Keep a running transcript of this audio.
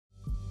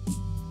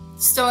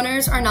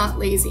Stoners are not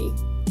lazy.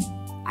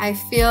 I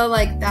feel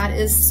like that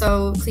is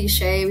so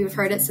cliche. We've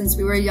heard it since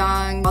we were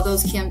young. All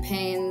those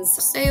campaigns,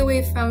 stay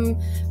away from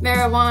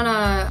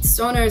marijuana.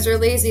 Stoners are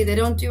lazy, they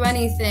don't do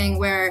anything,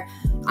 where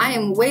I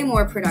am way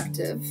more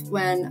productive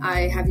when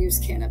I have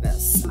used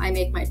cannabis. I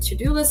make my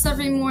to-do list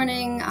every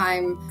morning.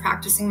 I'm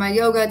practicing my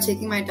yoga,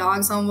 taking my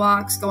dogs on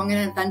walks, going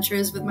on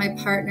adventures with my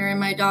partner and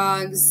my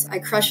dogs. I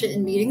crush it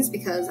in meetings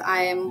because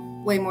I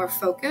am way more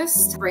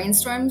focused.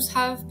 Brainstorms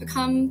have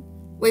become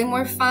way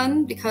more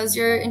fun because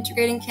you're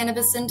integrating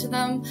cannabis into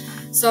them.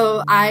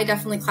 So I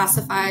definitely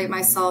classify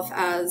myself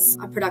as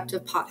a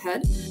productive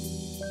pothead.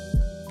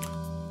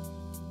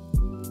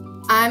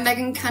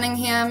 I'm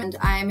Cunningham, and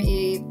I'm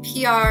a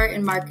PR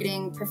and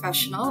marketing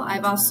professional.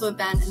 I've also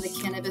been in the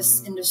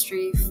cannabis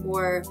industry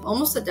for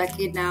almost a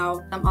decade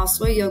now. I'm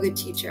also a yoga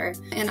teacher,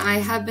 and I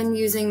have been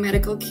using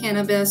medical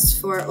cannabis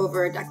for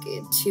over a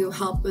decade to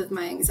help with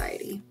my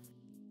anxiety.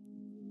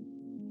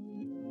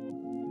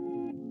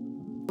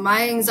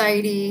 My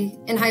anxiety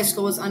in high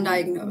school was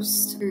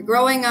undiagnosed. You're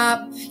growing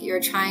up, you're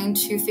trying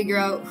to figure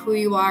out who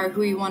you are,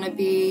 who you want to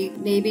be,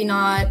 maybe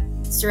not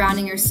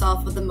surrounding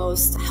yourself with the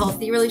most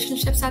healthy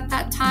relationships at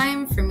that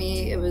time. For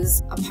me, it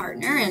was a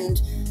partner,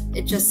 and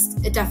it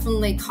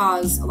definitely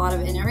caused a lot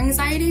of inner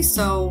anxiety.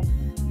 So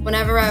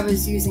whenever I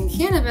was using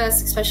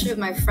cannabis, especially with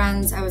my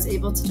friends, I was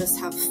able to just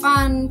have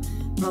fun,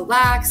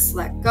 relax,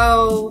 let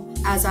go.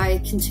 As I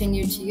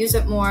continued to use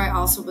it more, I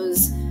also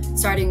was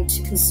starting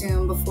to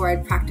consume before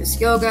I'd practice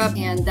yoga.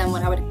 And then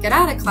when I would get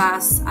out of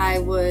class, I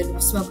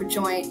would smoke a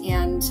joint,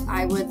 and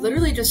I would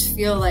literally just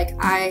feel like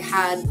I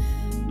had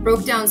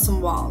broke down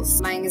some walls.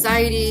 My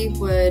anxiety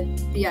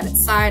would be at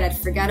its side. I'd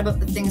forget about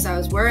the things I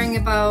was worrying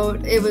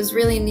about. It was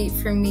really neat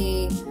for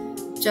me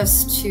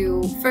just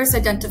to first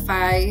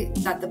identify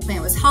that the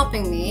plant was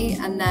helping me,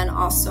 and then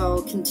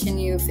also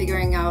continue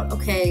figuring out,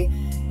 okay,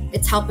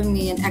 it's helping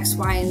me in X,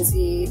 Y, and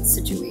Z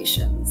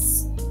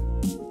situations.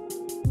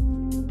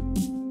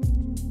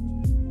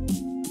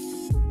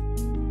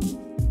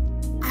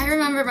 I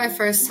remember my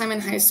first time in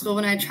high school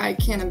when I tried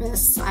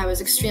cannabis. I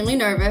was extremely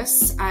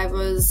nervous. I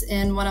was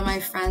in one of my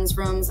friends'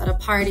 rooms at a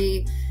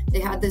party. They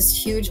had this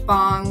huge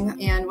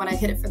bong, and when I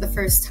hit it for the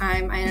first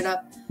time, I ended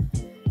up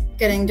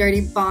getting dirty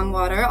bong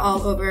water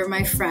all over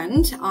my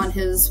friend on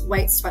his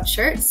white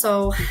sweatshirt.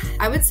 So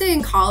I would say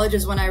in college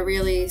is when I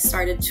really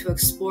started to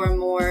explore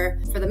more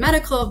for the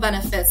medical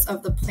benefits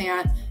of the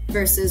plant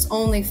versus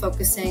only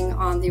focusing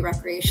on the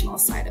recreational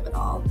side of it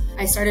all.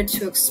 I started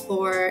to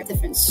explore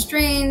different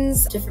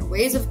strains, different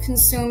ways of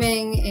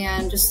consuming,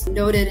 and just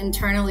noted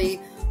internally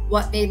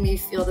what made me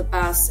feel the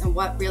best and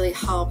what really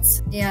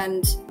helped.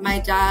 And my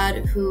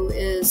dad, who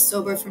is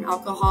sober from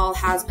alcohol,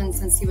 has been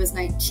since he was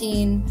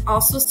 19,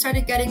 also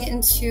started getting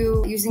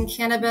into using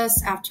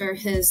cannabis after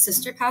his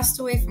sister passed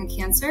away from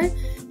cancer.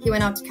 He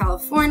went out to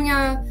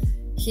California.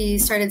 He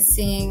started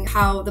seeing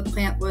how the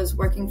plant was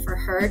working for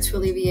her to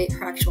alleviate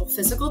her actual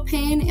physical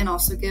pain and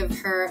also give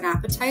her an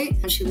appetite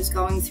when she was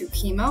going through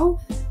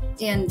chemo.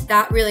 And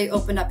that really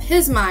opened up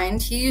his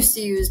mind. He used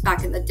to use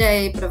back in the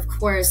day, but of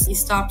course he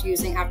stopped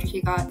using after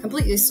he got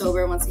completely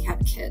sober once he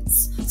had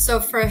kids. So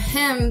for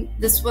him,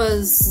 this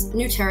was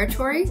new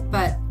territory,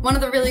 but one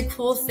of the really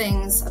cool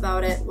things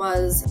about it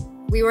was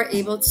we were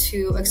able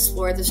to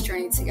explore this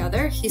journey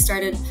together. He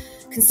started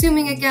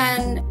consuming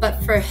again,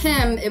 but for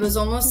him, it was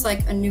almost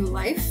like a new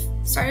life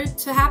started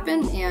to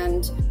happen.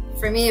 And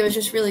for me, it was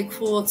just really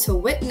cool to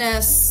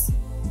witness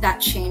that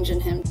change in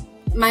him.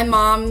 My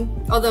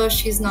mom, although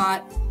she's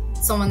not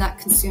someone that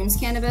consumes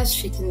cannabis,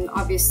 she can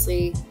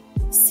obviously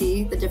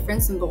see the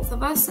difference in both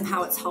of us and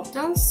how it's helped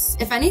us.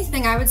 If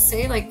anything, I would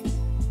say like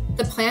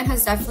the plant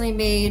has definitely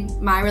made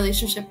my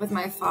relationship with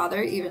my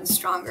father even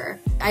stronger.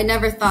 I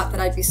never thought that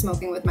I'd be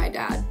smoking with my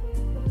dad,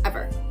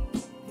 ever.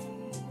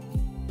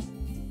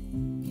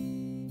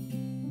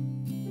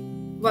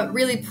 What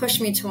really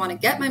pushed me to want to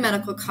get my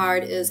medical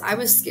card is I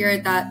was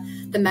scared that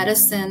the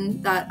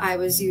medicine that I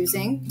was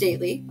using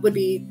daily would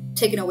be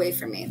taken away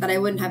from me, that I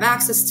wouldn't have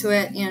access to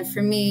it. And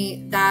for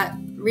me, that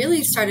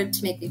really started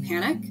to make me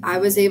panic. I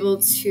was able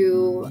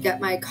to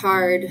get my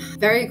card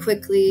very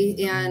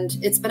quickly, and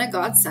it's been a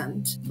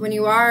godsend. When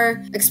you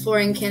are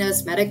exploring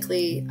cannabis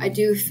medically, I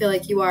do feel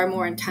like you are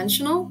more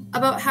intentional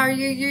about how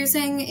you're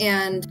using,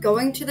 and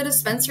going to the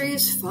dispensary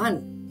is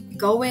fun.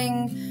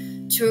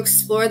 Going to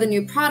explore the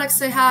new products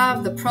they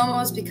have, the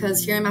promos,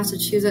 because here in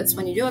Massachusetts,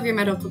 when you do have your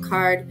medical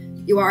card,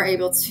 you are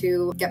able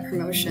to get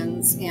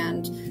promotions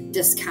and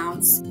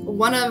discounts.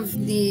 One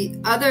of the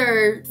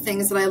other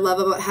things that I love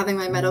about having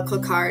my medical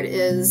card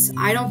is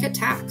I don't get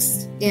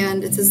taxed.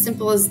 And it's as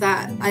simple as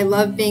that. I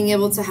love being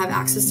able to have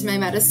access to my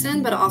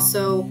medicine, but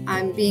also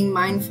I'm being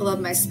mindful of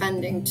my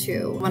spending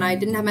too. When I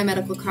didn't have my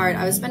medical card,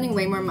 I was spending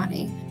way more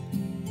money.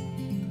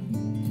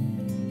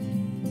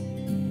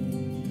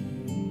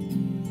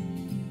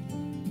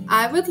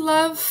 I would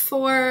love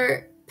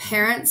for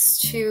parents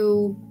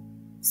to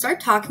start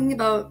talking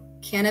about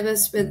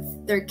cannabis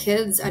with their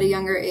kids at a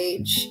younger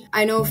age.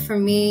 I know for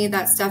me,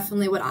 that's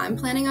definitely what I'm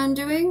planning on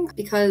doing,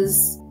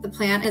 because the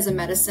plant is a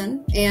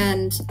medicine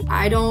and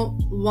I don't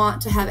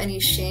want to have any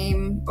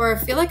shame or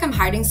feel like I'm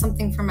hiding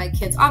something from my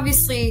kids.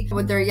 Obviously,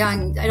 when they're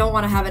young, I don't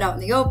want to have it out in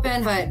the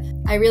open, but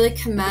I really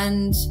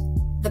commend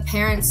the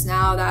parents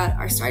now that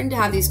are starting to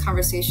have these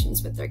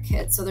conversations with their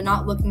kids. So they're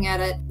not looking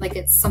at it like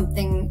it's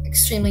something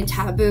extremely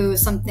taboo,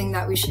 something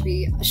that we should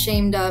be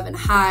ashamed of and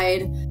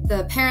hide.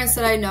 The parents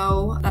that I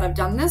know that have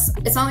done this,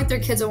 it's not like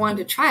their kids are wanting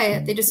to try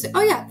it. They just say,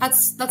 oh yeah,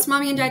 that's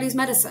mommy and daddy's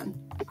medicine.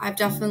 I've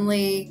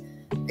definitely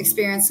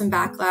experienced some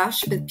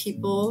backlash with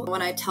people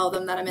when I tell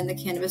them that I'm in the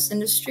cannabis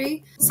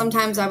industry.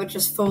 Sometimes I would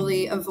just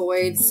fully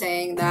avoid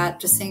saying that,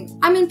 just saying,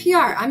 I'm in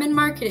PR, I'm in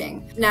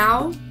marketing.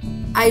 Now,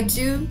 I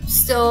do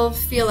still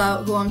feel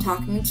out who I'm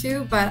talking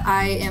to, but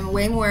I am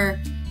way more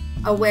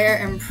aware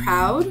and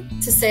proud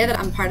to say that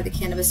I'm part of the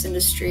cannabis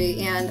industry,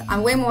 and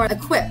I'm way more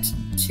equipped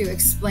to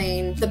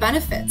explain the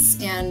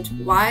benefits and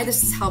why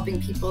this is helping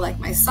people like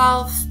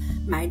myself,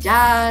 my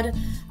dad,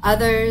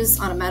 others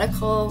on a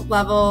medical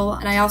level.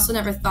 And I also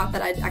never thought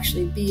that I'd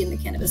actually be in the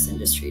cannabis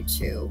industry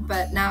too,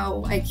 but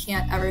now I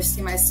can't ever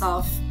see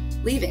myself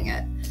leaving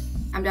it.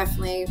 I'm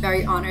definitely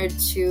very honored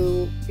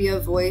to be a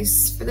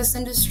voice for this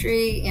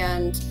industry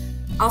and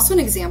also an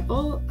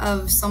example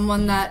of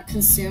someone that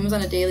consumes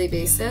on a daily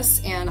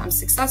basis. And I'm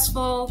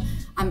successful,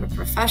 I'm a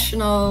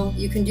professional.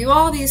 You can do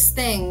all these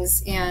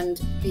things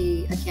and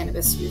be a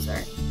cannabis user.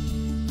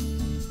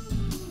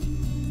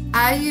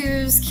 I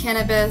use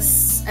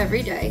cannabis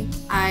every day.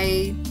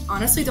 I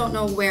honestly don't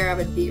know where I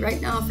would be right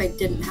now if I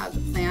didn't have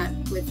the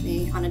plant with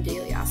me on a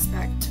daily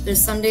aspect.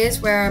 There's some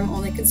days where I'm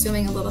only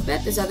consuming a little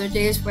bit. There's other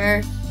days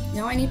where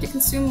I need to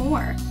consume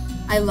more.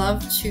 I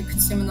love to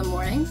consume in the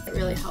morning. It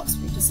really helps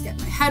me just get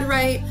my head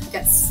right,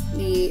 gets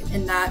me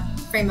in that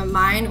frame of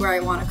mind where I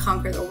want to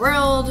conquer the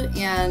world.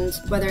 And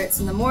whether it's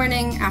in the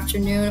morning,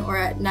 afternoon, or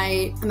at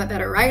night, I'm a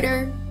better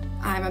writer.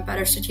 I'm a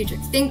better strategic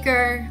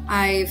thinker.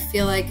 I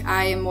feel like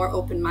I am more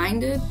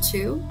open-minded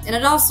too. And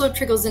it also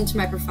trickles into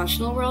my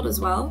professional world as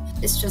well.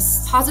 It's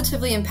just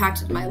positively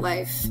impacted my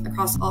life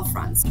across all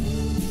fronts.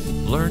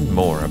 Learn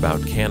more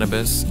about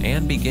cannabis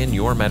and begin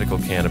your medical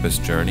cannabis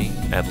journey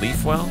at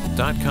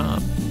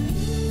leafwell.com.